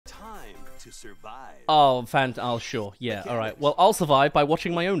to survive. Oh, oh, sure. Yeah, alright. Well, I'll survive by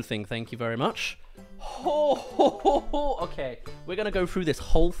watching my own thing. Thank you very much. Okay, we're gonna go through this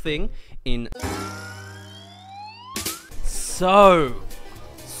whole thing in... So...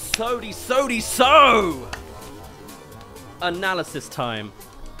 Analysis time.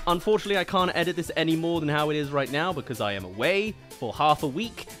 Unfortunately, I can't edit this any more than how it is right now because I am away for half a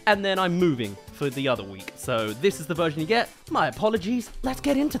week and then I'm moving for the other week. So this is the version you get. My apologies. Let's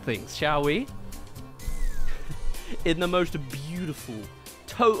get into things, shall we? In the most beautiful,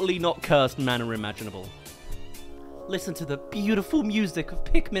 totally not cursed manner imaginable. Listen to the beautiful music of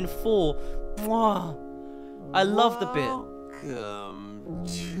Pikmin 4. Mwah. I love the bit. Welcome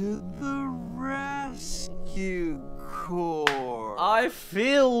to the rescue corps. I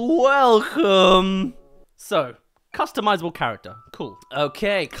feel welcome. So, customizable character. Cool.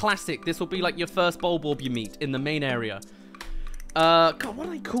 Okay, classic. This will be like your first Bulborb you meet in the main area. God, what are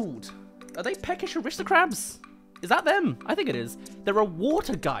they called? Are they peckish aristocrabs? Is that them? I think it is. There are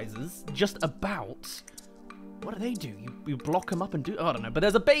water geysers just about. What do they do? You block them up and do... Oh, I don't know. But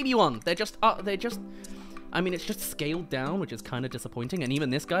there's a baby one. They're just... I mean, it's just scaled down, which is kind of disappointing. And even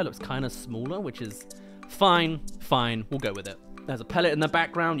this guy looks kind of smaller, which is fine. Fine. We'll go with it. There's a pellet in the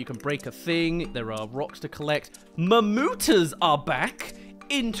background. You can break a thing. There are rocks to collect. Mamootas are back.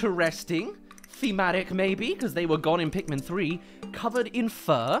 Interesting. Thematic, maybe, because they were gone in Pikmin 3. Covered in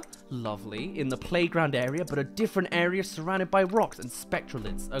fur. Lovely. In the playground area, but a different area surrounded by rocks and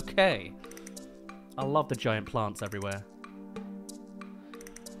spectralids. Okay. I love the giant plants everywhere.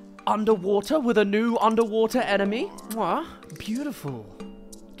 Underwater with a new underwater enemy. Mwah. Beautiful.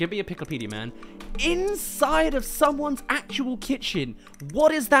 Give me a Picklepedia, man. Inside of someone's actual kitchen.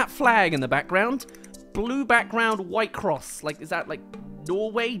 What is that flag in the background? Blue background, white cross. Like, is that like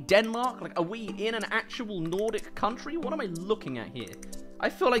Norway, Denmark? Like, are we in an actual Nordic country? What am I looking at here? I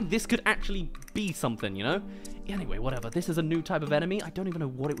feel like this could actually be something, you know? Anyway, whatever. This is a new type of enemy. I don't even know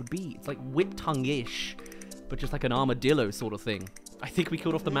what it would be. It's like whip tongue-ish, but just like an armadillo sort of thing. I think we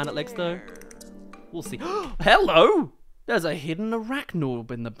killed off the man at legs, though. We'll see. Hello! There's a hidden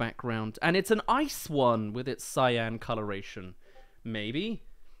arachnorb in the background, and it's an ice one with its cyan coloration. Maybe?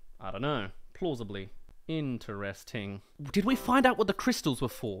 I don't know. Plausibly. Interesting. Did we find out what the crystals were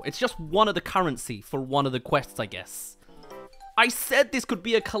for? It's just one of the currency for one of the quests, I guess. I said this could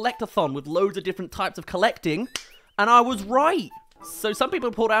be a collectathon with loads of different types of collecting, and I was right. So some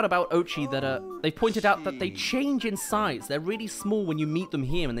people pulled out about Ochi that they pointed out that they change in size. They're really small when you meet them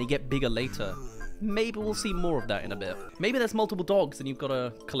here and they get bigger later. Maybe we'll see more of that in a bit. Maybe there's multiple dogs and you've got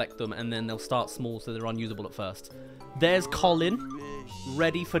to collect them and then they'll start small so they're unusable at first. There's Colin,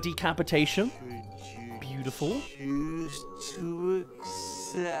 ready for decapitation. Beautiful.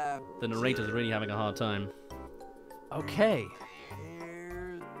 The narrator's really having a hard time. Okay.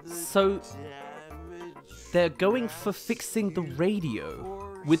 So they're going for fixing the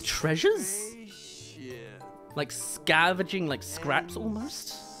radio with treasures? Like scavenging, like scraps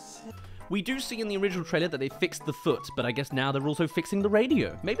almost? We do see in the original trailer that they fixed the foot, but I guess now they're also fixing the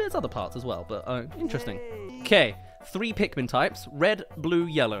radio. Maybe there's other parts as well, but interesting. Okay, 3 Pikmin types. Red, blue,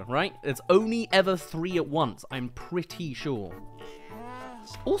 yellow, right? It's only ever 3 at once, I'm pretty sure.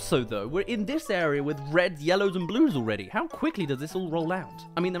 Also, though, we're in this area with reds, yellows, and blues already. How quickly does this all roll out?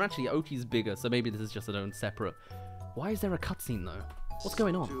 I mean, they're actually Ochi's bigger, so maybe this is just their own separate. Why is there a cutscene, though? What's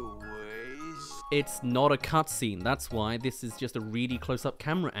going on? It's not a cutscene. That's why this is just a really close-up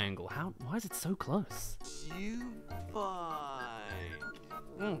camera angle. Why is it so close?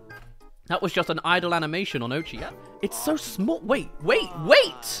 That was just an idle animation on Ochi. Yeah? It's so small. Wait!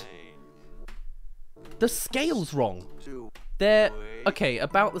 The scale's wrong. They're, okay,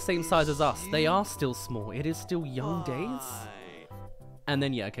 about the same size as us. They are still small. It is still young days. And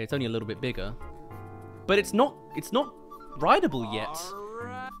then, yeah, okay, it's only a little bit bigger. But it's not rideable yet.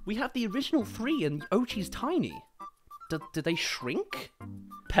 We have the original 3 and Ochi's tiny. Did they shrink?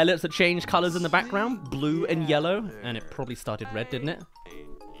 Pellets that changed colors in the background, blue and yellow. And it probably started red, didn't it?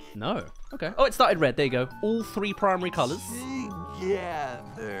 No. Okay. Oh, it started red. There you go. All 3 primary colors.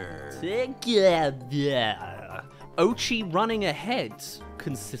 Together. Ochi running ahead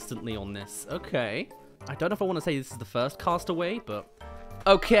consistently on this. Okay. I don't know if I want to say this is the first castaway, but...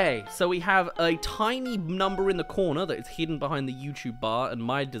 Okay, so we have a tiny number in the corner that is hidden behind the YouTube bar and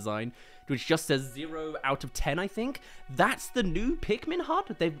my design, which just says 0 out of 10, I think. That's the new Pikmin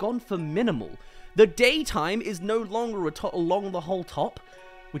HUD. They've gone for minimal. The daytime is no longer along the whole top,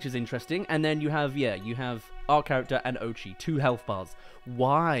 which is interesting. And then you have, yeah, you have our character and Ochi, 2 health bars.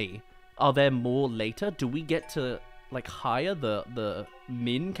 Why? Are there more later? Do we get to, like, hire the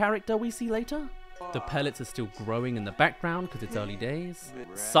Min character we see later? The pellets are still growing in the background because it's early days.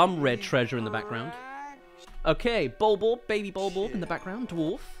 Some red treasure in the background. Okay, Bulborb, baby Bulborb in the background,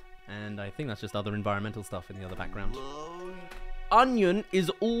 dwarf. And I think that's just other environmental stuff in the other background. Onion is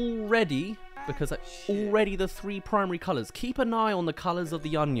already, because already the 3 primary colors. Keep an eye on the colors of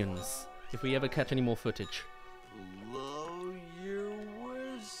the onions if we ever catch any more footage.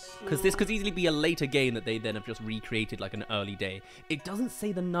 Because this could easily be a later game that they then have just recreated like an early day. It doesn't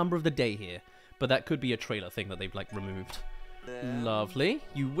say the number of the day here, but that could be a trailer thing that they've like removed. Lovely.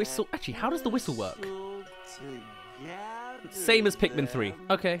 You whistle. Actually, how does the whistle work? Same as Pikmin 3.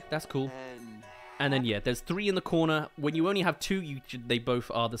 Okay, that's cool. And then yeah, there's 3 in the corner. When you only have 2, they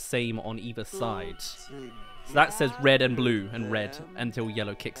both are the same on either side. So that says red and blue and red until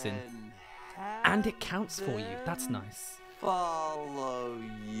yellow kicks in. And it counts for you. That's nice. Follow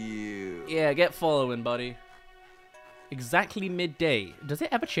you. Yeah, get following, buddy. Exactly midday. Does it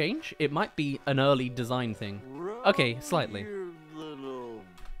ever change? It might be an early design thing. Okay, slightly.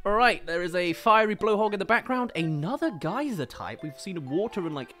 Alright, there is a fiery blowhog in the background. Another geyser type. We've seen water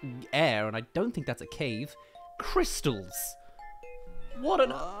and like air, and I don't think that's a cave. Crystals. What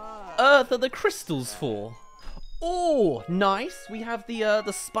on earth are the crystals for? Oh, nice. We have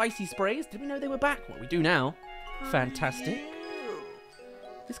the spicy sprays. Did we know they were back? Well, we do now. Fantastic.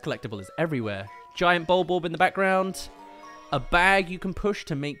 This collectible is everywhere. Giant Bulborb in the background. A bag you can push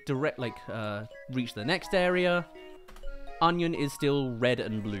to make direct, like, reach the next area. Onion is still red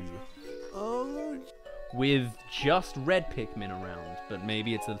and blue. With just red Pikmin around, but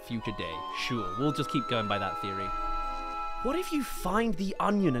maybe it's a future day. Sure, we'll just keep going by that theory. What if you find the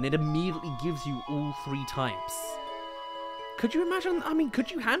onion and it immediately gives you all 3 types? Could you imagine? I mean,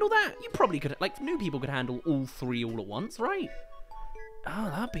 could you handle that? You probably could. Like, new people could handle all 3 all at once, right? Oh,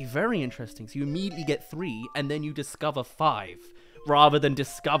 that'd be very interesting. So you immediately get 3, and then you discover 5, rather than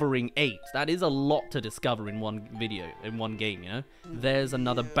discovering 8. That is a lot to discover in one video, in one game, you know? There's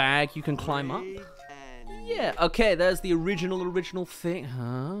another bag you can climb up. Yeah, okay, there's the original thing.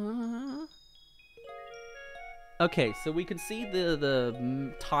 Huh? Okay, so we can see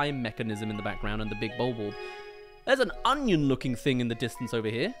the time mechanism in the background and the big Bulborb. There's an onion-looking thing in the distance over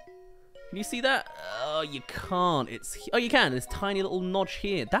here. Can you see that? Oh, you can't. Oh, you can. This tiny little notch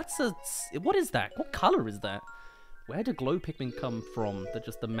here. That's a... What is that? What color is that? Where do glow Pikmin come from? They're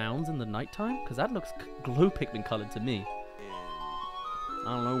just the mounds in the nighttime? Because that looks glow Pikmin colored to me.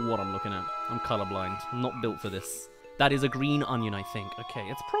 I don't know what I'm looking at. I'm colorblind. I'm not built for this. That is a green onion, I think. Okay,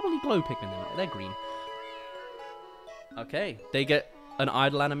 it's probably glow Pikmin. They're green. Okay, they get an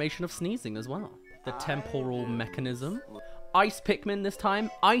idle animation of sneezing as well. The temporal mechanism. Ice Pikmin this time.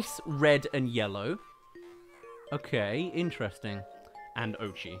 Ice, red, and yellow. Okay, interesting. And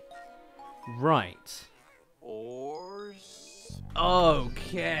Ochi. Right.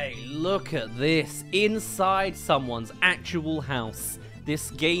 Okay, look at this. Inside someone's actual house.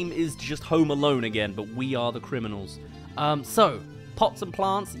 This game is just Home Alone again, but we are the criminals. So, pots and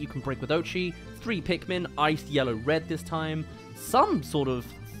plants you can break with Ochi. 3 Pikmin, ice, yellow, red this time. Some sort of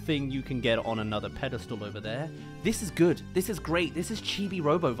thing you can get on another pedestal over there. This is good. This is great. This is Chibi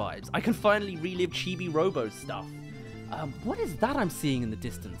Robo vibes. I can finally relive Chibi Robo stuff. What is that I'm seeing in the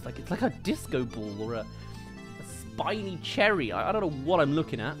distance? Like, it's like a disco ball or a spiny cherry. I don't know what I'm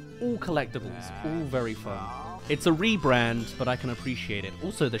looking at. All collectibles. All very fun. It's a rebrand, but I can appreciate it.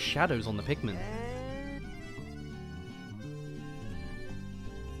 Also, the shadows on the Pikmin.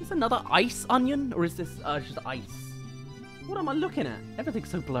 Is this another ice onion? Or is this just ice? What am I looking at? Everything's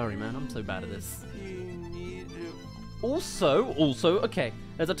so blurry, man. I'm so bad at this. Also, okay.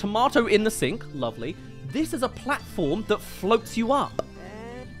 There's a tomato in the sink. Lovely. This is a platform that floats you up.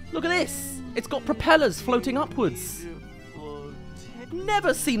 Look at this. It's got propellers floating upwards.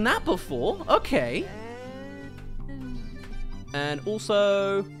 Never seen that before. Okay. And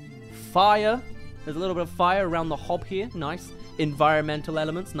also, fire. There's a little bit of fire around the hob here. Nice. Environmental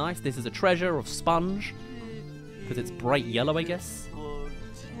elements. Nice. This is a treasure of sponge. Because it's bright yellow, I guess.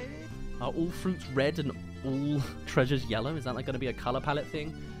 Are all fruits red and all treasures yellow? Is that like going to be a color palette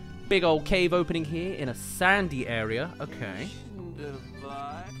thing? Big old cave opening here in a sandy area. Okay.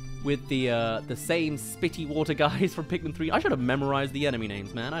 With the same spitty water guys from Pikmin 3. I should have memorized the enemy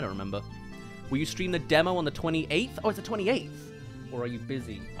names, man. I don't remember. Will you stream the demo on the 28th? Oh, it's the 28th. Or are you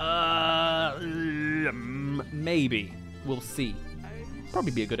busy? Maybe. We'll see.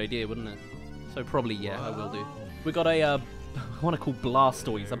 Probably be a good idea, wouldn't it? So probably, yeah, I will do. We got a, I want to call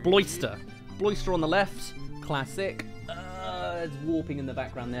Blastoise, a Bloister. Bloister on the left, classic. It's warping in the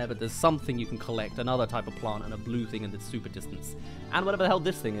background there, but there's something you can collect, another type of plant, and a blue thing in the super distance. And whatever the hell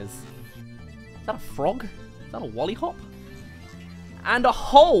this thing is. Is that a frog? Is that a Wollyhop? And a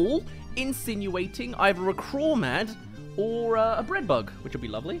hole insinuating either a crawmad or a bread bug, which would be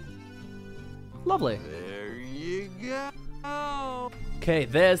lovely. Lovely. There you go. Okay,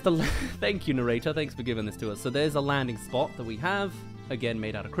 there's the... Thank you, narrator. Thanks for giving this to us. So there's a landing spot that we have. Again,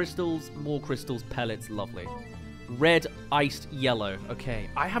 made out of crystals. More crystals, pellets. Lovely. Red, iced, yellow. Okay,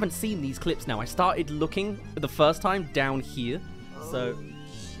 I haven't seen these clips now. I started looking the first time down here. So...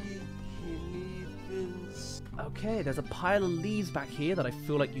 Okay, there's a pile of leaves back here that I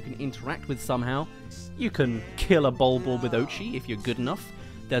feel like you can interact with somehow. You can kill a Bulborb with Ochi if you're good enough.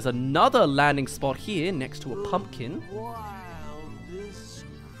 There's another landing spot here next to a pumpkin.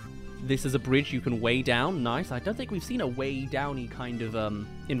 This is a bridge you can weigh down. Nice. I don't think we've seen a weigh downy kind of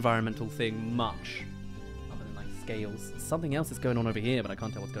environmental thing much. Other than like scales. Something else is going on over here, but I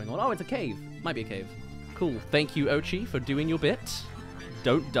can't tell what's going on. Oh, it's a cave. Might be a cave. Cool. Thank you, Ochi, for doing your bit.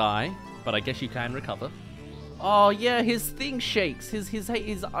 Don't die, but I guess you can recover. Oh yeah, his thing shakes.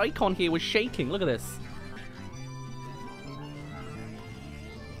 His icon here was shaking. Look at this.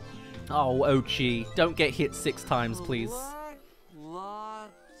 Oh, Ochi, don't get hit 6 times, please.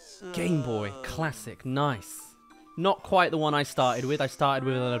 Game Boy, classic, nice. Not quite the one I started with. I started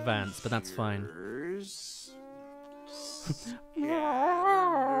with an advance, but that's fine.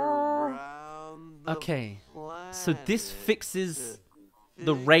 Okay, so this fixes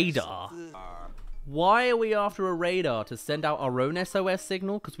the radar. Why are we after a radar? To send out our own SOS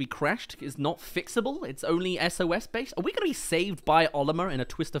signal because we crashed? It's not fixable? It's only SOS based? Are we going to be saved by Olimar in a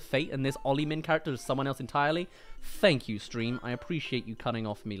twist of fate and this Olimar character is someone else entirely? Thank you, stream. I appreciate you cutting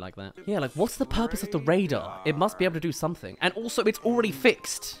off me like that. Yeah, like, what's the purpose of the radar? It must be able to do something. And also, it's already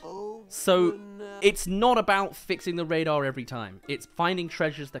fixed. So, it's not about fixing the radar every time. It's finding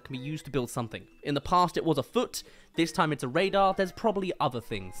treasures that can be used to build something. In the past, it was a foot. This time, it's a radar. There's probably other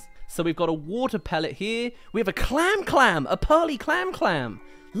things. So we've got a water pellet here. We have a clam, a pearly clam.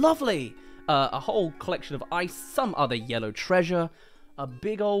 Lovely. A whole collection of ice, some other yellow treasure. A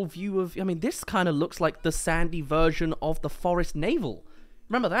big old view of, I mean, this kind of looks like the sandy version of the Forest Naval.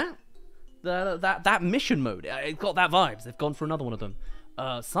 Remember that? That mission mode. It got that vibes. They've gone for another one of them.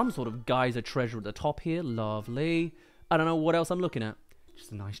 Some sort of geyser treasure at the top here. Lovely. I don't know what else I'm looking at.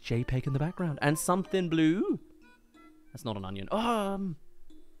 Just a nice JPEG in the background. And something blue. That's not an onion.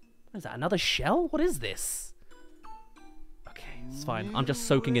 What is that, another shell? What is this? Okay, it's fine. I'm just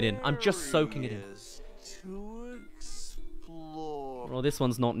soaking it in. Well, this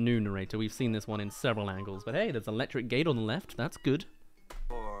one's not new, narrator. We've seen this one in several angles. But hey, there's an electric gate on the left. That's good.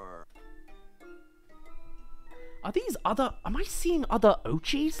 Are these other... Am I seeing other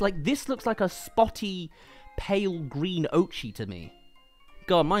Ochis? Like, this looks like a spotty, pale green Ochi to me.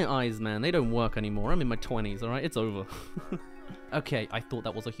 God, my eyes, man. They don't work anymore. I'm in my 20s, alright? It's over. Okay, I thought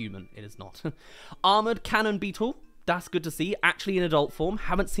that was a human. It is not. Armored Cannon Beetle. That's good to see. Actually in adult form.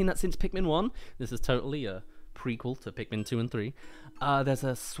 Haven't seen that since Pikmin 1. This is totally a prequel to Pikmin 2 and 3. There's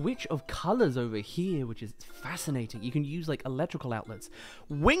a switch of colors over here, which is fascinating. You can use, like, electrical outlets.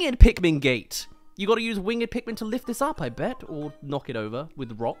 Winged Pikmin Gate. You gotta use Winged Pikmin to lift this up, I bet. Or knock it over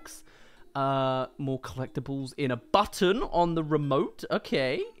with rocks. More collectibles in a button on the remote.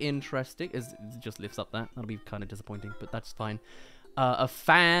 Okay, interesting. It just lifts up that. That'll be kind of disappointing, but that's fine. A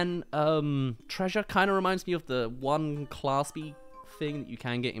fan treasure kind of reminds me of the one claspy thing that you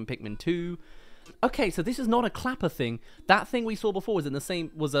can get in Pikmin 2. Okay, so this is not a clapper thing. That thing we saw before was in the same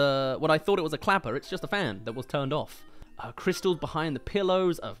what I thought it was a clapper. It's just a fan that was turned off. Crystals behind the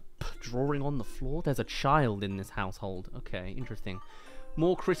pillows. A drawing on the floor. There's a child in this household. Okay, interesting.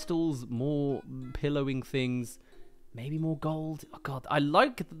 More crystals, more pillowing things, maybe more gold. Oh god, I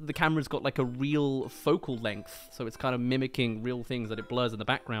like the camera's got like a real focal length, so it's kind of mimicking real things that it blurs in the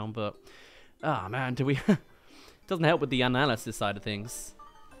background, but... Ah, man, do we... It doesn't help with the analysis side of things.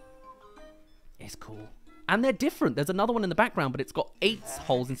 It's cool. And they're different. There's another one in the background, but it's got 8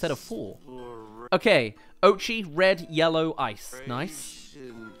 holes instead of 4. Okay, Ochi, red, yellow, ice. Nice.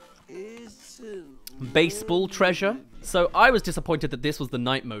 Baseball treasure. So I was disappointed that this was the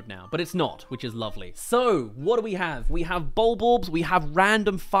night mode now, but it's not, which is lovely. So what do we have? We have Bulborbs, we have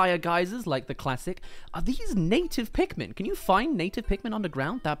random fire geysers like the classic. Are these native Pikmin? Can you find native Pikmin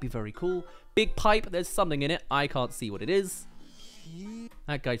underground? That'd be very cool. Big pipe, there's something in it. I can't see what it is.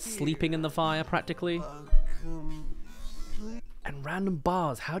 That guy's sleeping in the fire practically. And random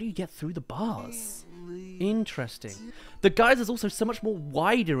bars. How do you get through the bars? Interesting. The geyser's also so much more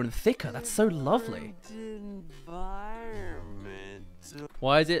wider and thicker. That's so lovely.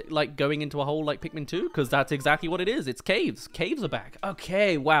 Why is it like going into a hole like Pikmin 2? Because that's exactly what it is. It's caves. Caves are back.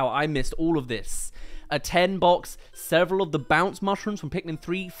 Okay, wow, I missed all of this. A 10 box, several of the bounce mushrooms from Pikmin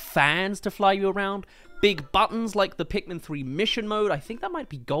 3, fans to fly you around, big buttons like the Pikmin 3 mission mode. I think that might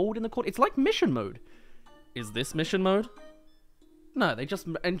be gold in the corner. It's like mission mode. Is this mission mode? No, they just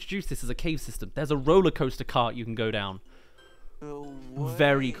introduced this as a cave system. There's a roller coaster cart you can go down.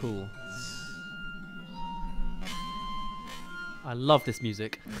 Very cool. I love this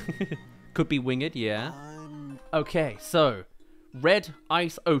music. Could be winged, yeah. Okay, so red,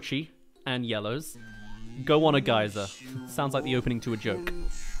 ice, Ochi, and yellows go on a geyser. Sounds like the opening to a joke.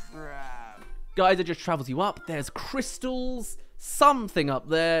 Geyser just travels you up. There's crystals, something up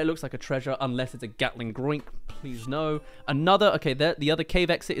there. It looks like a treasure, unless it's a Gatling Groink. Please no. Another, okay, the other cave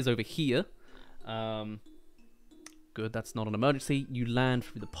exit is over here. Good, that's not an emergency. You land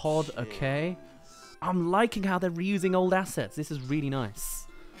through the pod, okay. I'm liking how they're reusing old assets. This is really nice.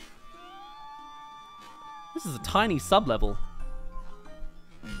 This is a tiny sub-level.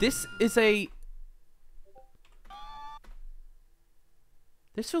 This is a...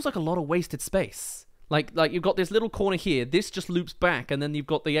 This feels like a lot of wasted space. Like you've got this little corner here. This just loops back, and then you've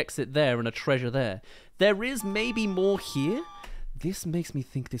got the exit there and a treasure there. There is maybe more here. This makes me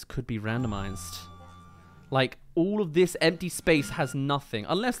think this could be randomized. Like, all of this empty space has nothing.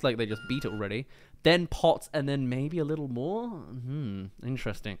 Unless, like, they just beat it already. Then pots, and then maybe a little more?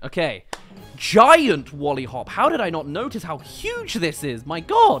 Interesting. Okay. Giant Wally Hop. How did I not notice how huge this is? My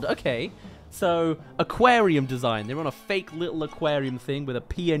god, okay. So, aquarium design. They're on a fake little aquarium thing with a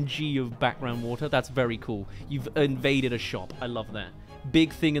PNG of background water. That's very cool. You've invaded a shop. I love that.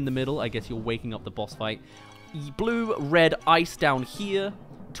 Big thing in the middle. I guess you're waking up the boss fight. Blue, red, ice down here.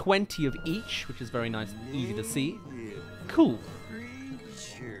 20 of each, which is very nice, easy to see. Cool.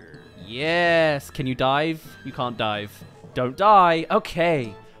 Yes. Can you dive? You can't dive. Don't die.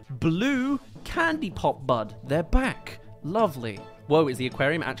 Okay. Blue Candy Pop Bud. They're back. Lovely. Whoa, is the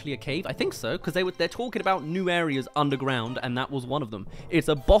aquarium actually a cave? I think so, because they're talking about new areas underground, and that was one of them. It's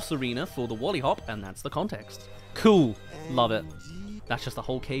a boss arena for the Wally Hop, and that's the context. Cool. Love it. That's just a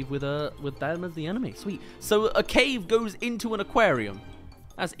whole cave with them as the enemy. Sweet. So a cave goes into an aquarium.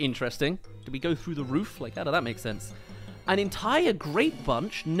 That's interesting. Do we go through the roof? Like, how does that make sense? An entire grape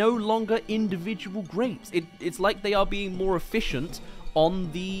bunch, no longer individual grapes. It's like they are being more efficient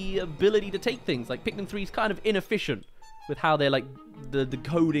on the ability to take things. Like, Pikmin 3 is kind of inefficient with how they're, like, the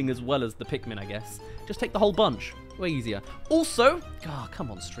coding as well as the Pikmin, I guess. Just take the whole bunch. Way easier. Also,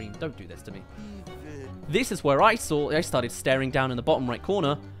 come on, stream. Don't do this to me. This is where I started staring down in the bottom right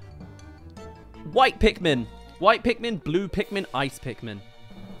corner. White Pikmin. White Pikmin, blue Pikmin, ice Pikmin.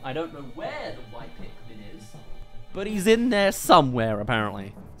 I don't know where the white Pikmin is, but he's in there somewhere,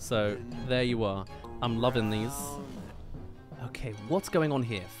 apparently. So, there you are. I'm loving these. Okay, what's going on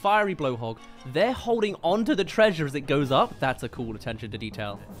here? Fiery Blowhog. They're holding onto the treasure as it goes up. That's a cool attention to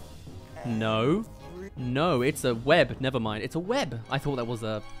detail. No. No, it's a web. Never mind. It's a web. I thought that was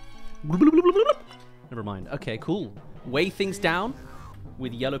a... Never mind. Okay, cool. Weigh things down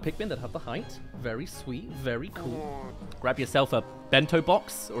with yellow Pikmin that have the height. Very sweet. Very cool. Grab yourself a bento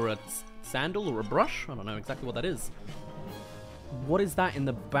box or a sandal or a brush. I don't know exactly what that is. What is that in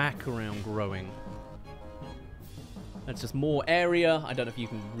the background growing? That's just more area. I don't know if you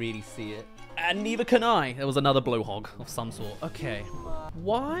can really see it. And neither can I. There was another blowhog of some sort. Okay.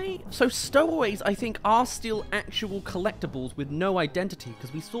 Why? So stowaways, I think, are still actual collectibles with no identity.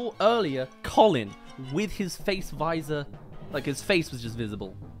 Because we saw earlier Colin with his face visor. Like, his face was just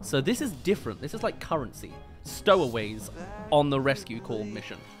visible. So this is different. This is like currency. Stowaways on the rescue call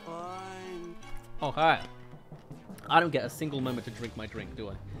mission. Okay. I don't get a single moment to drink my drink,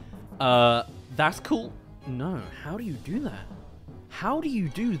 do I? That's cool. No. How do you do that? How do you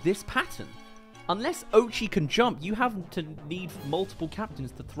do this pattern? Unless Ochi can jump, you have to need multiple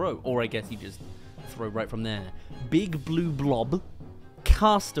captains to throw. Or I guess you just throw right from there. Big blue blob.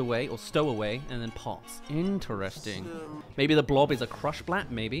 Castaway or stowaway, and then pots. Interesting. Maybe the blob is a crush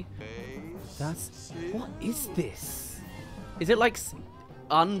blat, maybe. That's... What is this? Is it like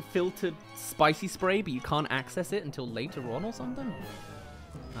unfiltered spicy spray, but you can't access it until later on or something?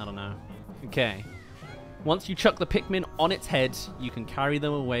 I don't know. Okay. Once you chuck the Pikmin on its head, you can carry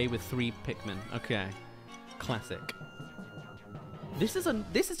them away with 3 Pikmin. Okay. Classic. This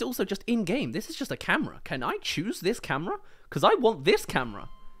is also just in-game. This is just a camera. Can I choose this camera? Because I want this camera.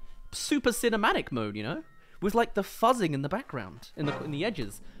 Super cinematic mode, you know? With, like, the fuzzing in the background. In the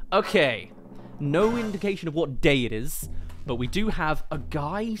edges. Okay. No indication of what day it is. But we do have a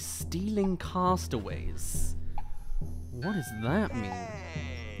guy stealing castaways. What does that mean?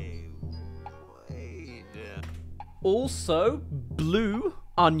 Also, blue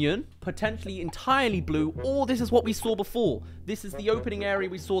onion, potentially entirely blue, or this is what we saw before. This is the opening area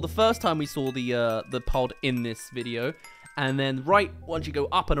we saw the first time we saw the pod in this video, And then right, once you go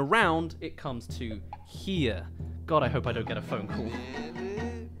up and around, it comes to here. God, I hope I don't get a phone call.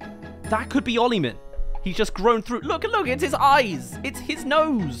 That could be Olimin. He's just grown through. Look, it's his eyes. It's his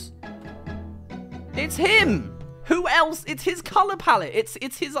nose. It's him. Who else? It's his color palette.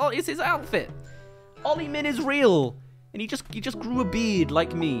 It's his outfit. Olimin is real. And he just grew a beard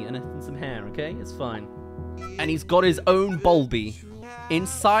like me and some hair, okay? It's fine. And he's got his own Bulby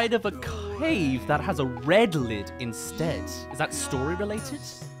inside of a cave that has a red lid instead. Is that story related?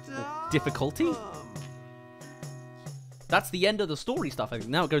 Or difficulty? That's the end of the story stuff, I think.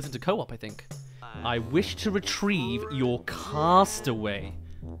 Now it goes into co-op, I think. I wish to retrieve your castaway.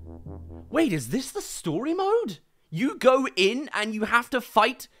 Wait, is this the story mode? You go in and you have to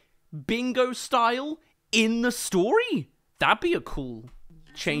fight bingo style in the story? That'd be a cool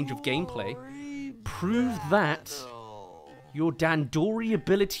change of gameplay. Prove that your Dandori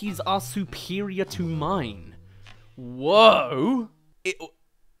abilities are superior to mine. Whoa.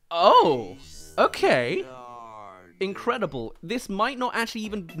 Oh, okay. Incredible. This might not actually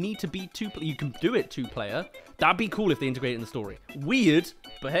even need to be you can do it 2-player. That'd be cool if they integrate it in the story. Weird,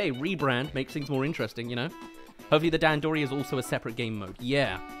 but hey, rebrand makes things more interesting, you know? Hopefully the Dandori is also a separate game mode.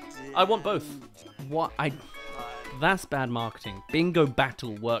 Yeah. I want both. That's bad marketing. Bingo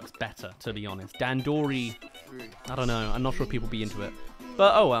Battle works better, to be honest. Dandori, I don't know. I'm not sure if people be into it.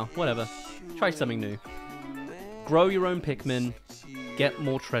 But oh well, whatever. Try something new. Grow your own Pikmin. Get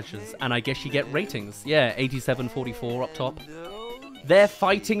more treasures, and I guess you get ratings. Yeah, 8744 up top. They're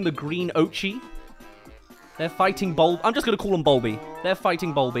fighting the green Ochi. They're fighting I'm just gonna call them Bulby. They're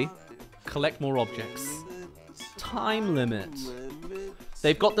fighting Bulby. Collect more objects. Time limit.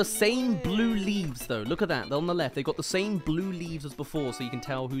 They've got the same blue leaves, though. Look at that. They're on the left. They've got the same blue leaves as before, so you can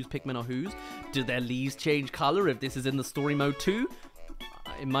tell whose Pikmin are whose. Do their leaves change color if this is in the story mode too?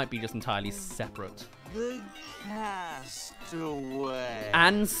 It might be just entirely separate. The castaway.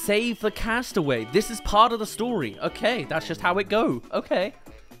 And save the castaway. This is part of the story. Okay, that's just how it go. Okay,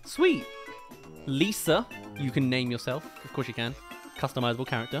 sweet. Lisa, you can name yourself. Of course you can. Customizable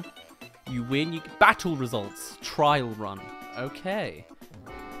character. You win. Battle results. Trial run. Okay.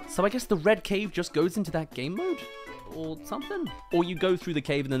 So I guess the red cave just goes into that game mode? Or something? Or you go through the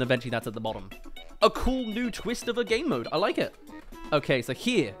cave and then eventually that's at the bottom. A cool new twist of a game mode. I like it. Okay, so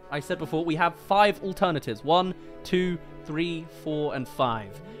here, I said before, we have 5 alternatives. 1, 2, 3, 4, and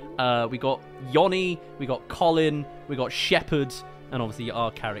 5. We got Yoni, we got Colin, we got Shepard, and obviously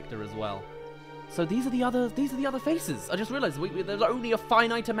our character as well. So these are the other faces. I just realized there's only a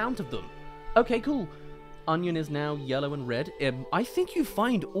finite amount of them. Okay, cool. Onion is now yellow and red. I think you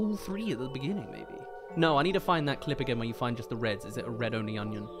find all 3 at the beginning, maybe. No, I need to find that clip again where you find just the reds. Is it a red-only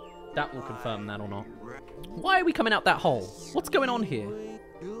onion? That will confirm that or not. Why are we coming out that hole? What's going on here?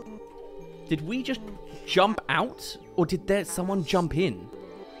 Did we just jump out? Or did someone jump in?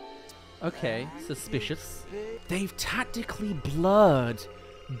 Okay, suspicious. They've tactically blurred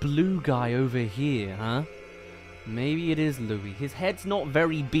blue guy over here, huh? Maybe it is Louis. His head's not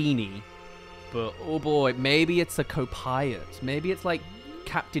very beanie. But, oh boy, maybe it's a co-pilot. Maybe it's like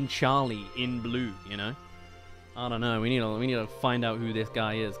Captain Charlie in blue, you know? I don't know. We need to find out who this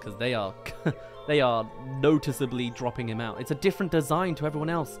guy is, because they are noticeably dropping him out. It's a different design to everyone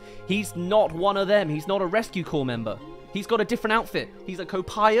else. He's not one of them. He's not a rescue corps member. He's got a different outfit. He's a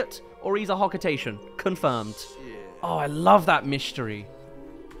co-pilot or he's a Hocketation. Confirmed. Oh, I love that mystery.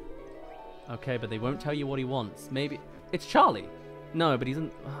 Okay, but they won't tell you what he wants. Maybe it's Charlie. No, but he's in...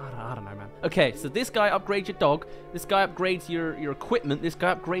 I don't know, man. Okay, so this guy upgrades your dog. This guy upgrades your equipment. This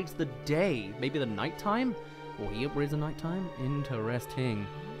guy upgrades the day. Maybe the nighttime? Or he upgrades the nighttime? Interesting.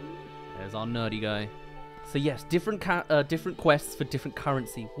 There's our nerdy guy. So yes, different quests for different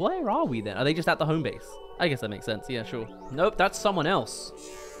currency. Where are we then? Are they just at the home base? I guess that makes sense. Yeah, sure. Nope, that's someone else.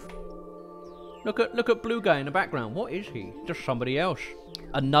 Look at blue guy in the background. What is he? Just somebody else.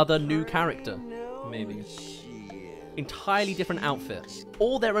 Another new character. Maybe. Entirely different outfit.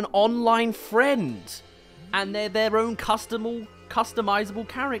 Or they're an online friend. And they're their own customizable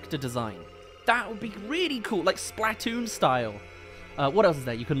character design. That would be really cool. Like Splatoon style. What else is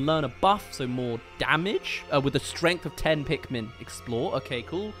there? You can learn a buff, so more damage. With the strength of 10 Pikmin. Explore. Okay,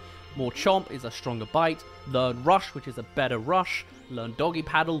 cool. More Chomp is a stronger bite. Learn Rush, which is a better rush. Learn Doggy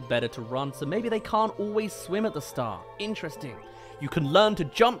Paddle, better to run. So maybe they can't always swim at the start. Interesting. You can learn to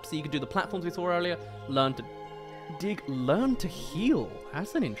jump, so you can do the platforms we saw earlier. Learn to dig. Learn to heal.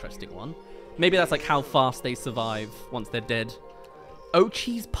 That's an interesting one. Maybe that's like how fast they survive once they're dead.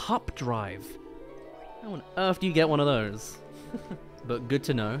 Ochi's Pup Drive. How on earth do you get one of those? But good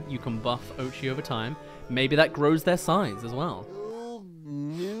to know. You can buff Ochi over time. Maybe that grows their size as well.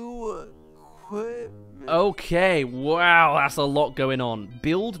 New equipment. Okay, wow, that's a lot going on.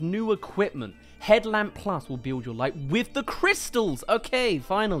 Build new equipment. Headlamp Plus will build your light with the crystals. Okay,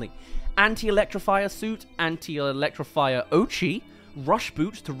 finally. Anti-electrifier suit, anti-electrifier Ochi. Rush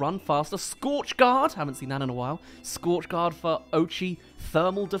boots to run faster. Scorch guard, haven't seen that in a while. Scorch guard for Ochi.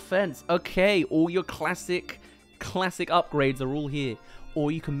 Thermal defense. Okay, all your classic upgrades are all here.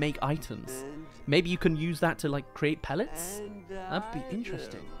 Or you can make items. Maybe you can use that to like create pellets. That'd be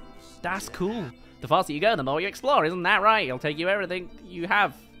interesting. That's cool. The faster you go, the more you explore, isn't that right? It'll take you everything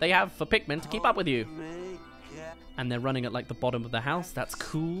they have for Pikmin to keep up with you. And they're running at like the bottom of the house. That's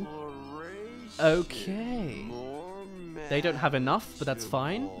cool. Okay. They don't have enough, but that's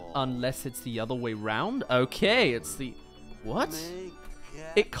fine. Unless it's the other way round. Okay, it's the... What?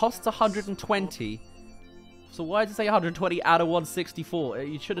 It costs 120. So why does it say 120 out of 164?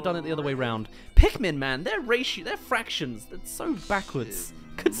 You should have done it the other way round. Pikmin, man, they're fractions. That's so backwards.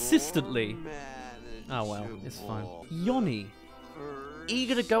 Consistently. Oh well, it's fine. Yoni.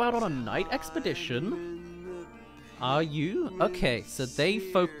 Eager to go out on a night expedition? Are you? Okay, so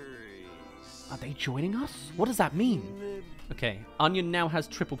are they joining us? What does that mean? Okay, Onion now has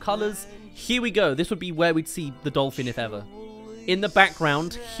triple colors. Here we go. This would be where we'd see the dolphin if ever. In the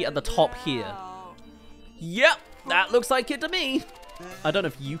background, here at the top here. Yep, that looks like it to me. I don't know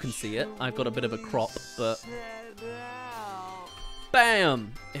if you can see it. I've got a bit of a crop, but...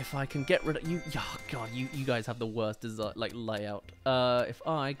 Bam! If I can get rid of you... Oh, God, you guys have the worst design, like, layout. If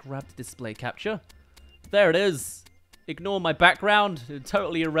I grab the display capture... There it is. Ignore my background.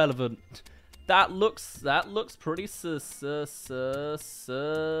 Totally irrelevant. That looks pretty suspicious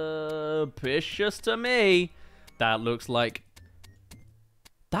to me. That looks like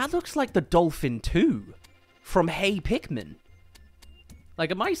the Dolphin 2 from Hey Pikmin. Like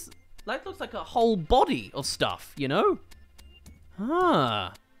that looks like a whole body of stuff, you know?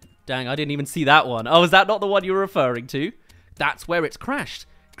 Ah. Dang, I didn't even see that one. Oh, is that not the one you were referring to? That's where it's crashed.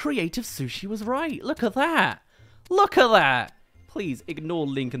 Creative Sushi was right. Look at that. Look at that. Please ignore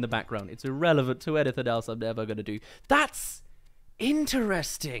Link in the background. It's irrelevant to anything else I'm ever going to do. That's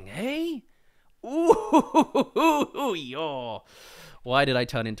interesting, eh? Ooh, yo. Why did I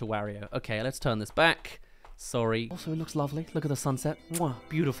turn into Wario? Okay, let's turn this back. Sorry. Also, it looks lovely. Look at the sunset. Mwah,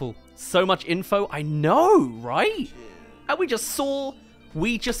 beautiful. So much info. I know, right? And we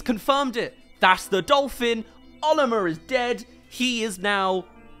just confirmed it. That's the dolphin. Oliver is dead. He is now...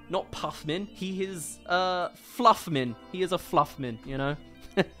 Not Puffmin, he is Fluffmin. He is a Fluffmin, you know?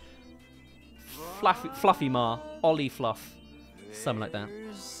 Fluffy Ma, Ollie Fluff. Something like that.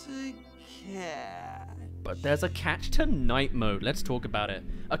 But there's a catch to night mode. Let's talk about it.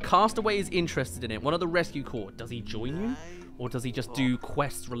 A castaway is interested in it. One of the rescue corps. Does he join you? Or does he just do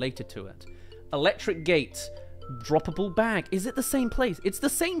quests related to it? Electric gate. Droppable bag. Is it the same place? It's the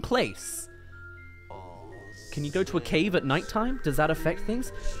same place. Can you go to a cave at nighttime? Does that affect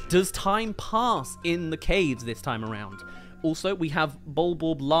things? Does time pass in the caves this time around? Also, we have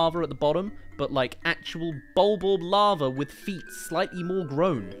Bulborb lava at the bottom, but like actual Bulborb lava with feet slightly more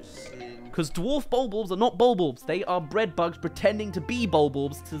grown. Because dwarf Bulborbs are not Bulborbs. They are bread bugs pretending to be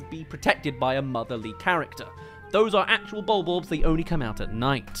Bulborbs to be protected by a motherly character. Those are actual Bulborbs. They only come out at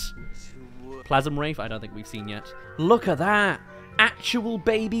night. Plasm Wraith, I don't think we've seen yet. Look at that. Actual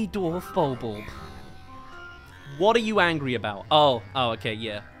baby dwarf Bulborb. What are you angry about? Oh, okay,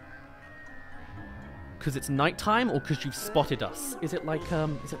 yeah. Because it's nighttime or because you've spotted us? Is it like the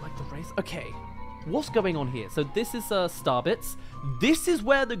Wraith? Okay. What's going on here? So this is Starbits. This is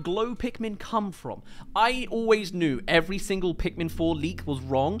where the glow Pikmin come from. I always knew every single Pikmin 4 leak was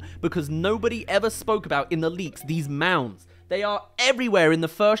wrong because nobody ever spoke about in the leaks these mounds. They are everywhere in the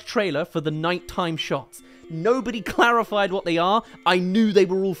first trailer for the nighttime shots. Nobody clarified what they are. I knew they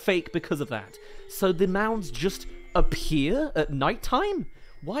were all fake because of that. So the mounds just appear at nighttime?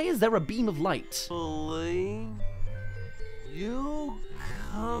 Why is there a beam of light? You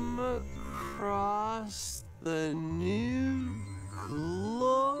come across the new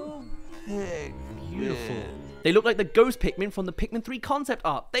glow Pikmin. Beautiful. They look like the ghost Pikmin from the Pikmin 3 concept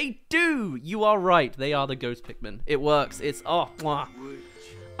art. They do! You are right. They are the ghost Pikmin. It works. It's... Oh, mwah.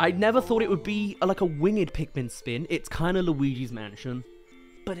 I never thought it would be like a winged Pikmin spin. It's kind of Luigi's Mansion.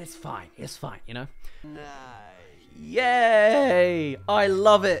 But it's fine. It's fine, you know? Nice. Yay! I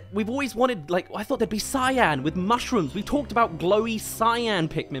love it. We've always wanted, like, I thought there'd be cyan with mushrooms. We talked about glowy cyan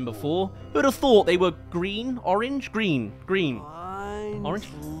Pikmin before. Who'd have thought they were green, orange, green, orange?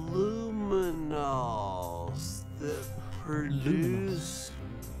 Luminals that produce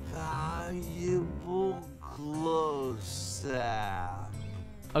valuable glow sap.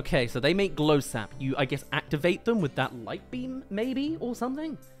 Okay, so they make glow sap. You, I guess, activate them with that light beam, maybe, or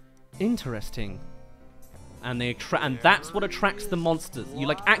something? Interesting. And and that's what attracts the monsters. You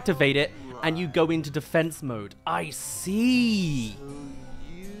like activate it and you go into defense mode. I see.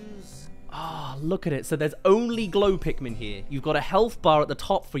 Ah, look at it. So there's only glow Pikmin here. You've got a health bar at the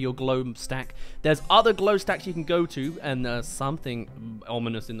top for your glow stack. There's other glow stacks you can go to, and there's something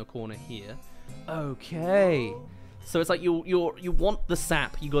ominous in the corner here. Okay. So it's like you want the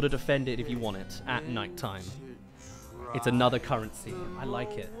sap. You got to defend it if you want it at nighttime. It's another currency. I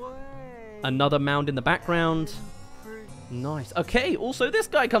like it. Another mound in the background. Nice. Okay, also this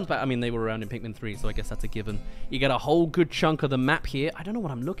guy comes back. I mean, they were around in Pikmin 3, so I guess that's a given. You get a whole good chunk of the map here. I don't know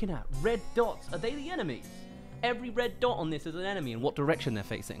what I'm looking at. Red dots. Are they the enemies? Every red dot on this is an enemy and what direction they're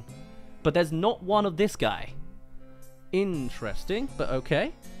facing. But there's not one of this guy. Interesting, but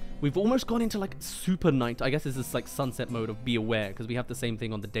okay. We've almost gone into like super night. I guess this is like sunset mode of be aware, because we have the same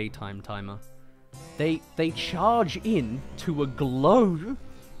thing on the daytime timer. They charge in to a glow,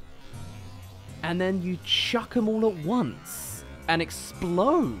 and then you chuck them all at once and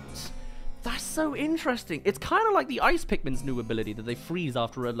explode. That's so interesting. It's kind of like the Ice Pikmin's new ability that they freeze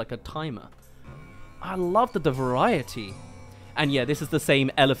after like a timer. I love the variety. And yeah, this is the same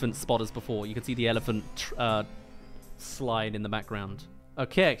elephant spot as before. You can see the elephant slide in the background.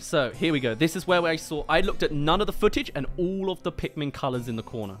 Okay, so here we go. This is where I looked at none of the footage and all of the Pikmin colors in the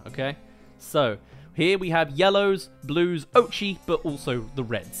corner, okay? So here we have yellows, blues, Ochi, but also the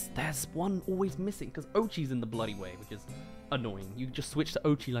reds. There's one always missing because Ochi's in the bloody way, which is annoying. You just switch to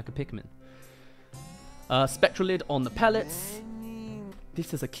Ochi like a Pikmin. Spectrolid on the pellets.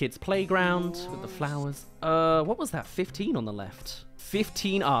 This is a kid's playground with the flowers. What was that? 15 on the left.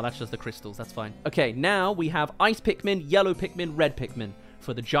 15. Ah, that's just the crystals. That's fine. Okay, now we have Ice Pikmin, Yellow Pikmin, Red Pikmin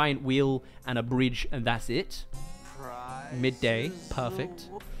for the giant wheel and a bridge, and that's it. Midday. Perfect.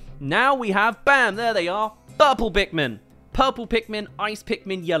 Now we have, bam, there they are, Purple Pikmin. Purple Pikmin, Ice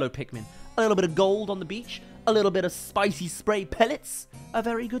Pikmin, Yellow Pikmin. A little bit of gold on the beach, a little bit of spicy spray pellets. A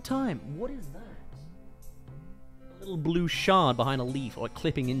very good time. What is that? A little blue shard behind a leaf, or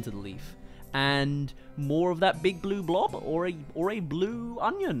clipping into the leaf. And more of that big blue blob, or a blue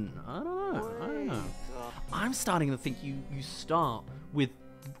onion. I don't know. I'm starting to think you start with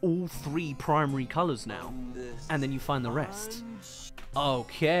all three primary colors now, and then you find the rest.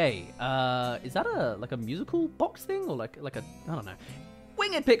 Okay, is that like a musical box thing, or like a, I don't know.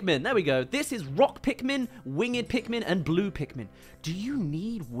 Winged Pikmin, there we go. This is Rock Pikmin, Winged Pikmin, and Blue Pikmin. Do you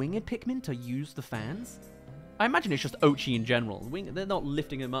need Winged Pikmin to use the fans? I imagine it's just Ochi in general. They're not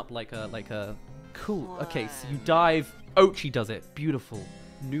lifting him up like a... Cool, okay, so you dive, Ochi does it. Beautiful.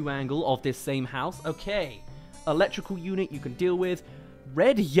 New angle of this same house. Okay, electrical unit you can deal with.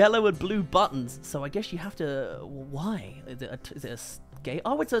 Red, yellow, and blue buttons. So I guess you have to... Why? Is it a gate?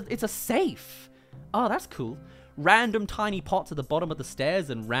 Oh, it's a safe. Oh, that's cool. Random tiny pots at the bottom of the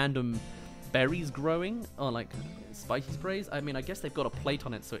stairs and random berries growing. Oh, like spicy sprays. I mean, I guess they've got a plate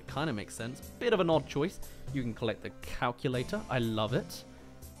on it, so it kind of makes sense. Bit of an odd choice. You can collect the calculator. I love it.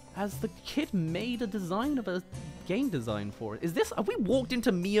 Has the kid made a design of a game design for it? Is this... Have we walked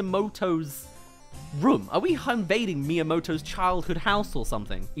into Miyamoto's room? Are we invading Miyamoto's childhood house or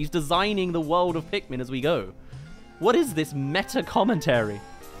something? He's designing the world of Pikmin as we go. What is this meta commentary?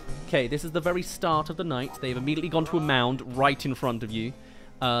 Okay, this is the very start of the night. They've immediately gone to a mound right in front of you.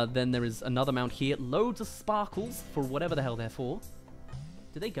 Then there is another mound here. Loads of sparkles for whatever the hell they're for.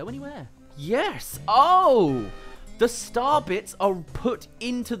 Did they go anywhere? Yes! Oh! The star bits are put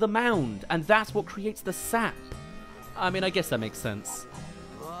into the mound, and that's what creates the sap. I mean, I guess that makes sense.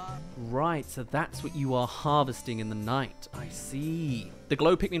 Right, so that's what you are harvesting in the night. I see. The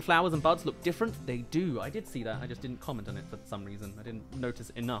glow Pikmin flowers and buds look different. They do. I did see that. I just didn't comment on it for some reason. I didn't notice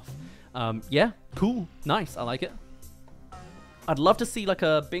it enough. Yeah, cool. Nice. I like it. I'd love to see like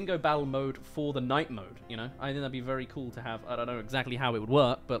a bingo battle mode for the night mode, you know? I think that'd be very cool to have. I don't know exactly how it would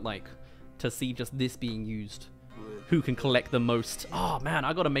work, but like to see just this being used. Who can collect the most? Oh man,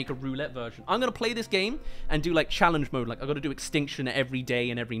 I gotta make a roulette version. I'm gonna play this game and do like challenge mode. Like I gotta do extinction every day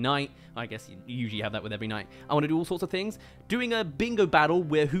and every night. I guess you usually have that with every night. I want to do all sorts of things. Doing a bingo battle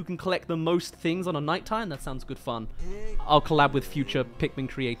where who can collect the most things on a nighttime. That sounds good fun. I'll collab with future Pikmin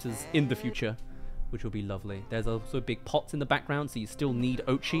creators in the future, which will be lovely. There's also big pots in the background, so you still need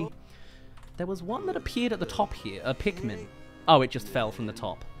Ochi. There was one that appeared at the top here, a Pikmin. Oh, it just fell from the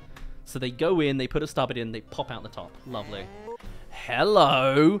top. So they go in, they put a stub in, they pop out the top. Lovely.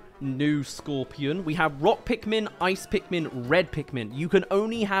 Hello, new Scorpion. We have Rock Pikmin, Ice Pikmin, Red Pikmin. You can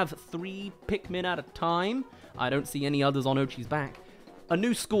only have 3 Pikmin at a time. I don't see any others on Ochi's back. A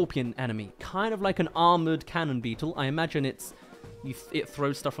new Scorpion enemy, kind of like an armored cannon beetle. I imagine it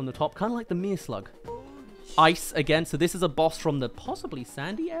throws stuff from the top, kind of like the Mere Slug. Ice again. So this is a boss from the possibly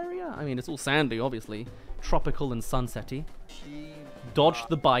sandy area. I mean, it's all sandy, obviously. Tropical and sunsetty. Dodge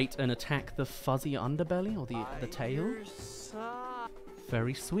the bite and attack the fuzzy underbelly or the tail.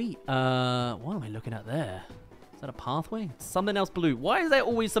 Very sweet. What am I looking at there? Is that a pathway? Something else blue. Why is there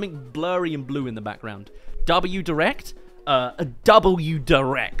always something blurry and blue in the background? W direct? A W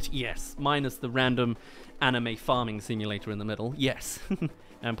direct. Yes. Minus the random anime farming simulator in the middle. Yes.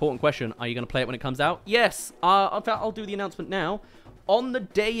 An important question. Are you going to play it when it comes out? Yes. I'll do the announcement now. On the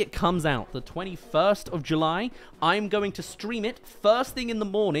day it comes out, the 21st of July, I'm going to stream it first thing in the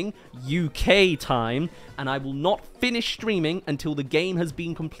morning, UK time, and I will not finish streaming until the game has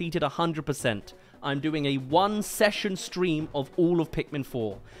been completed 100%. I'm doing a one-session stream of all of Pikmin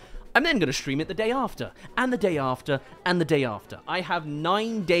 4. I'm then going to stream it the day after, and the day after, and the day after. I have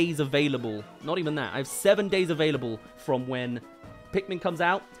 9 days available. Not even that. I have 7 days available from when Pikmin comes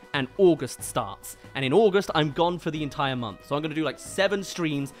out and August starts. And in August, I'm gone for the entire month. So I'm going to do like 7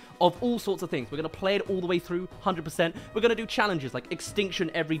 streams of all sorts of things. We're going to play it all the way through, 100%. We're going to do challenges like Extinction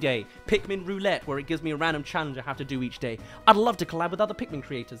every day. Pikmin Roulette, where it gives me a random challenge I have to do each day. I'd love to collab with other Pikmin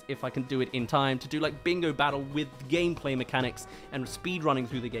creators if I can do it in time, to do like Bingo Battle with gameplay mechanics and speed running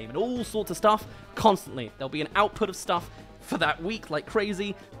through the game and all sorts of stuff constantly. There'll be an output of stuff for that week like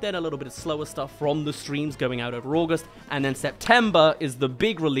crazy, then a little bit of slower stuff from the streams going out over August, and then September is the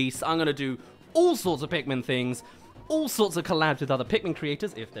big release. I'm going to do all sorts of Pikmin things, all sorts of collabs with other Pikmin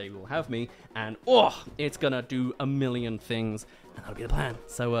creators, if they will have me, and it's going to do a million things, and that'll be the plan.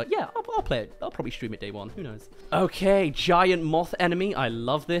 So yeah, I'll play it. I'll probably stream it day one, who knows. Okay, giant moth enemy. I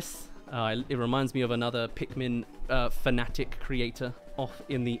love this. It reminds me of another Pikmin fanatic creator off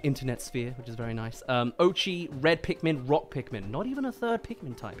in the internet sphere, which is very nice. Ochi, red Pikmin, rock Pikmin. Not even a third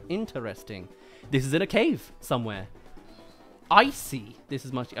Pikmin type. Interesting. This is in a cave somewhere. Icy. This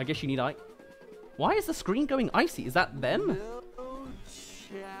is much... I guess you need ice. Why is the screen going icy? Is that them?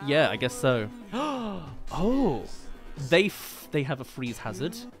 Yeah, I guess so. Oh. They have a freeze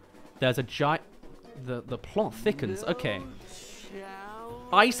hazard. There's a giant... The plot thickens. Okay.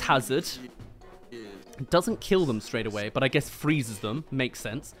 Ice hazard doesn't kill them straight away, but I guess freezes them. Makes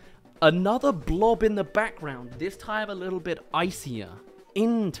sense. Another blob in the background, this time a little bit icier.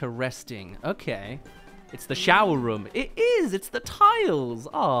 Interesting. Okay. It's the shower room. It is! It's the tiles!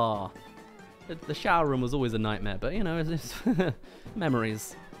 Ah. The shower room was always a nightmare, but you know, it's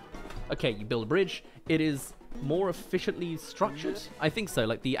memories. Okay, you build a bridge. It is more efficiently structured. I think so.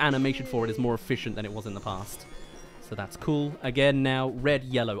 Like, the animation for it is more efficient than it was in the past. So that's cool. Again, now, red,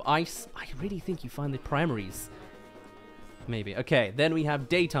 yellow, ice. I really think you find the primaries. Maybe. Okay, then we have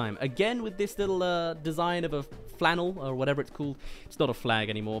daytime. Again, with this little design of a flannel, or whatever it's called. It's not a flag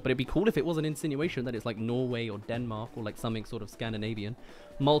anymore, but it'd be cool if it was an insinuation that it's like Norway or Denmark, or like something sort of Scandinavian.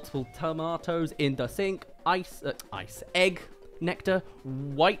 Multiple tomatoes in the sink. Ice, egg, nectar,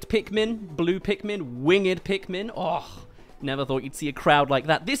 white Pikmin, blue Pikmin, winged Pikmin. Oh, never thought you'd see a crowd like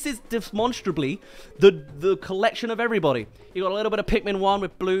that. This is demonstrably the collection of everybody. You got a little bit of Pikmin 1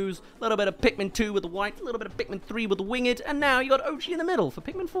 with blues, a little bit of Pikmin 2 with the white, a little bit of Pikmin 3 with the winged, and now you got Ochi in the middle for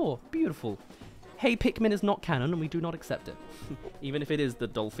Pikmin 4. Beautiful. Hey, Pikmin is not canon, and we do not accept it. Even if it is the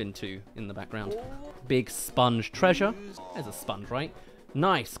Dolphin 2 in the background. Big sponge treasure. There's a sponge, right?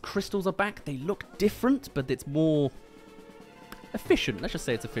 Nice. Crystals are back. They look different, but it's more efficient. Let's just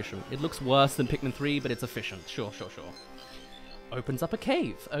say it's efficient. It looks worse than Pikmin 3, but it's efficient. Sure. Opens up a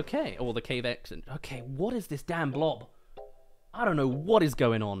cave. Okay. Or the cave exit. Okay, what is this damn blob? I don't know what is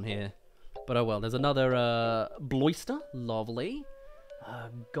going on here. But oh well, there's another Bloister. Lovely.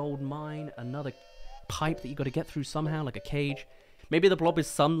 Gold mine. Another pipe that you got to get through somehow, like a cage. Maybe the blob is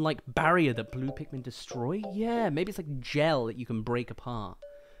some, like, barrier that blue Pikmin destroy? Yeah, maybe it's like gel that you can break apart.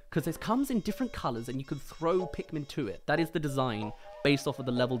 Because it comes in different colors and you can throw Pikmin to it. That is the design, based off of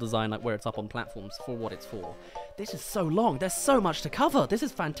the level design, like where it's up on platforms for what it's for. This is so long. There's so much to cover. This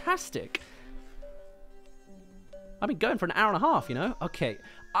is fantastic. I've been going for an hour and a half, you know? Okay.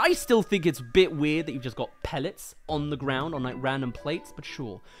 I still think it's a bit weird that you've just got pellets on the ground on, like, random plates, but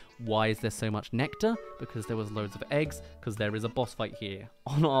sure. Why is there so much nectar? Because there was loads of eggs, because there is a boss fight here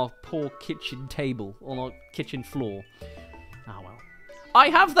on our poor kitchen table, on our kitchen floor. Ah, well. I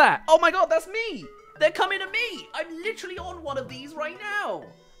have that! Oh my god, that's me! They're coming to me! I'm literally on one of these right now!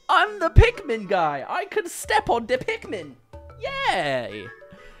 I'm the Pikmin guy! I can step on the Pikmin! Yay!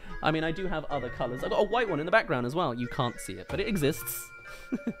 I mean, I do have other colors. I've got a white one in the background as well. You can't see it, but it exists.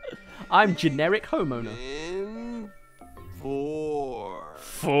 I'm generic homeowner.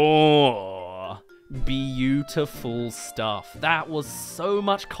 4. Beautiful stuff. That was so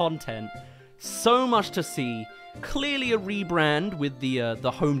much content. So much to see. Clearly a rebrand with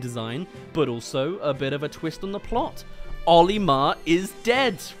the home design, but also a bit of a twist on the plot. Olimar is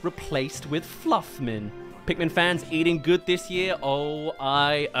dead, replaced with Fluffmin. Pikmin fans eating good this year? Oh,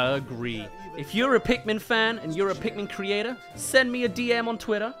 I agree. If you're a Pikmin fan and you're a Pikmin creator, send me a DM on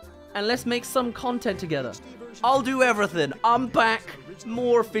Twitter and let's make some content together. I'll do everything. I'm back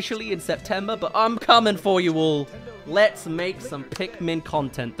more officially in September, but I'm coming for you all. Let's make some Pikmin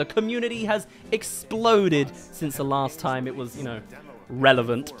content. The community has exploded since the last time it was, you know,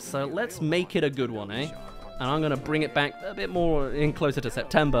 relevant. So let's make it a good one, eh? And I'm going to bring it back a bit more in closer to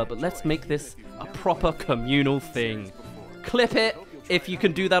September, but let's make this a proper communal thing. Clip it if you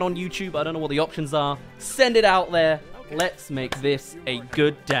can do that on YouTube. I don't know what the options are. Send it out there. Let's make this a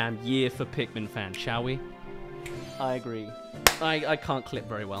good damn year for Pikmin fans, shall we? I agree. I can't clip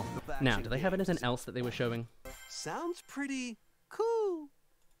very well. Now, do they have anything else that they were showing? Sounds pretty cool.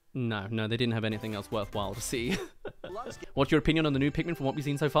 No, they didn't have anything else worthwhile to see. What's your opinion on the new Pikmin from what we've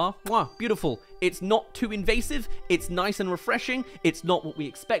seen so far? Wow, beautiful. It's not too invasive. It's nice and refreshing. It's not what we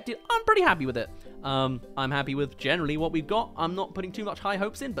expected. I'm pretty happy with it. I'm happy with generally what we've got. I'm not putting too much high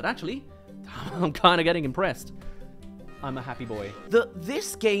hopes in, but actually, I'm kind of getting impressed. I'm a happy boy.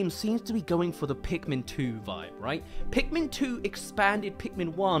 This game seems to be going for the Pikmin 2 vibe, right? Pikmin 2 expanded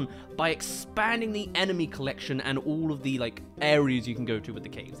Pikmin 1 by expanding the enemy collection and all of the, like, areas you can go to with the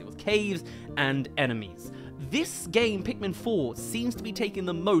caves. It was caves and enemies. This game, Pikmin 4, seems to be taking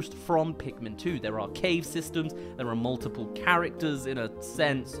the most from Pikmin 2. There are cave systems, there are multiple characters in a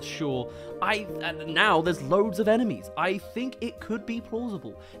sense, sure. Now there's loads of enemies. I think it could be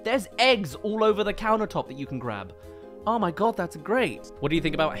plausible. There's eggs all over the countertop that you can grab. Oh my god, that's great. What do you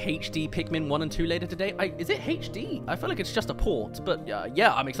think about HD Pikmin 1 and 2 later today? Is it HD? I feel like it's just a port, but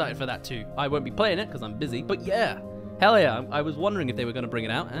yeah, I'm excited for that too. I won't be playing it because I'm busy, but yeah. Hell yeah, I was wondering if they were going to bring it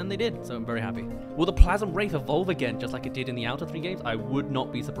out, and they did, so I'm very happy. Will the Plasm Wraith evolve again, just like it did in the outer 3 games? I would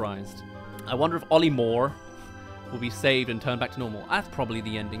not be surprised. I wonder if Olimar will be saved and turned back to normal. That's probably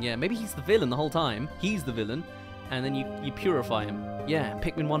the ending, yeah. Maybe he's the villain the whole time. He's the villain, and then you purify him. Yeah,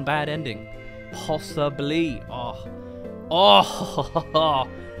 Pikmin 1 bad ending. Possibly. Oh,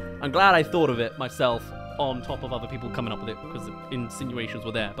 I'm glad I thought of it myself on top of other people coming up with it because the insinuations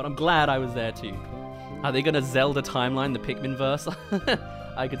were there, but I'm glad I was there too. Are they gonna Zelda timeline the Pikmin verse?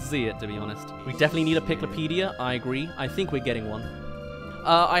 I could see it, to be honest. We definitely need a Piklopedia. I agree. I think we're getting one.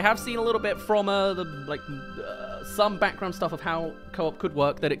 I have seen a little bit from some background stuff of how co-op could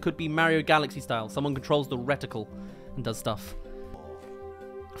work, that it could be Mario Galaxy style. Someone controls the reticle and does stuff.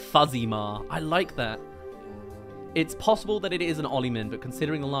 Fuzzymar. I like that. It's possible that it is an Olimar, but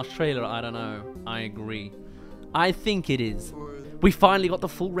considering the last trailer, I don't know. I agree. I think it is. We finally got the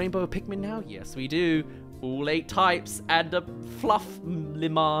full rainbow of Pikmin now? Yes, we do. All 8 types and a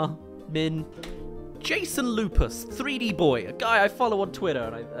Flufflimar min. Jason Lupus, 3D boy, a guy I follow on Twitter,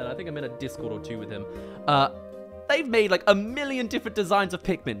 and I think I'm in a Discord or 2 with him. They've made like 1 million different designs of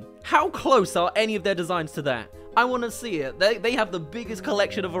Pikmin. How close are any of their designs to that? I want to see it. They have the biggest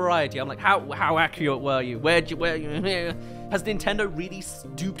collection of variety. I'm like, how accurate were you? Where has Nintendo really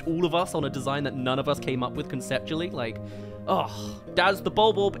duped all of us on a design that none of us came up with conceptually? Like, oh, Daz, the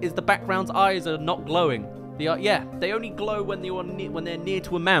Bulborb is the background's eyes are not glowing. Yeah, they only glow when they're near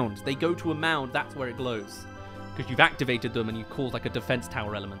to a mound. They go to a mound, that's where it glows. Because you've activated them and you caused like a defense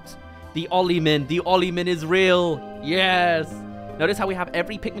tower element. The Olimar is real. Yes. Notice how we have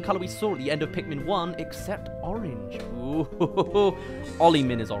every Pikmin color we saw at the end of Pikmin 1 except orange. Ooh,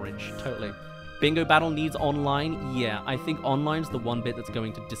 Olimar is orange, totally. Bingo Battle needs online. Yeah, I think online's the one bit that's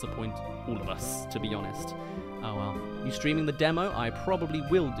going to disappoint all of us, to be honest. Oh well. You streaming the demo? I probably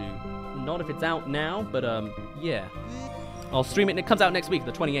will do. Not if it's out now, but yeah. I'll stream it and it comes out next week,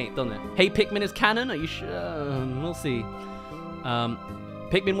 the 28th, doesn't it? Hey, Pikmin is canon? Are you sure? We'll see.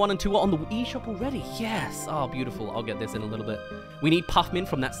 Pikmin 1 and 2 are on the eShop already. Yes. Oh, beautiful. I'll get this in a little bit. We need Puffmin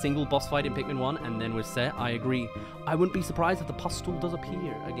from that single boss fight in Pikmin 1, and then we're set. I agree. I wouldn't be surprised if the Pustule does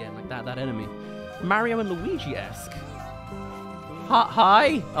appear again, like that enemy. Mario and Luigi-esque.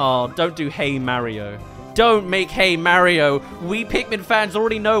 Hi? Oh, don't do Hey Mario. Don't make Hey Mario. We Pikmin fans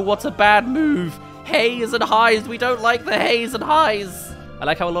already know what's a bad move. Hays and highs. We don't like the hays and highs. I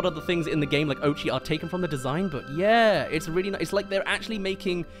like how a lot of the things in the game, like Ochi, are taken from the design, but yeah, it's really nice. It's like they're actually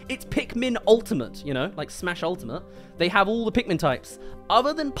making... It's Pikmin Ultimate, you know? Like Smash Ultimate. They have all the Pikmin types.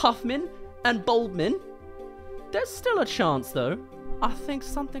 Other than Puffmin and Bulbmin, there's still a chance, though. I think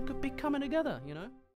something could be coming together, you know?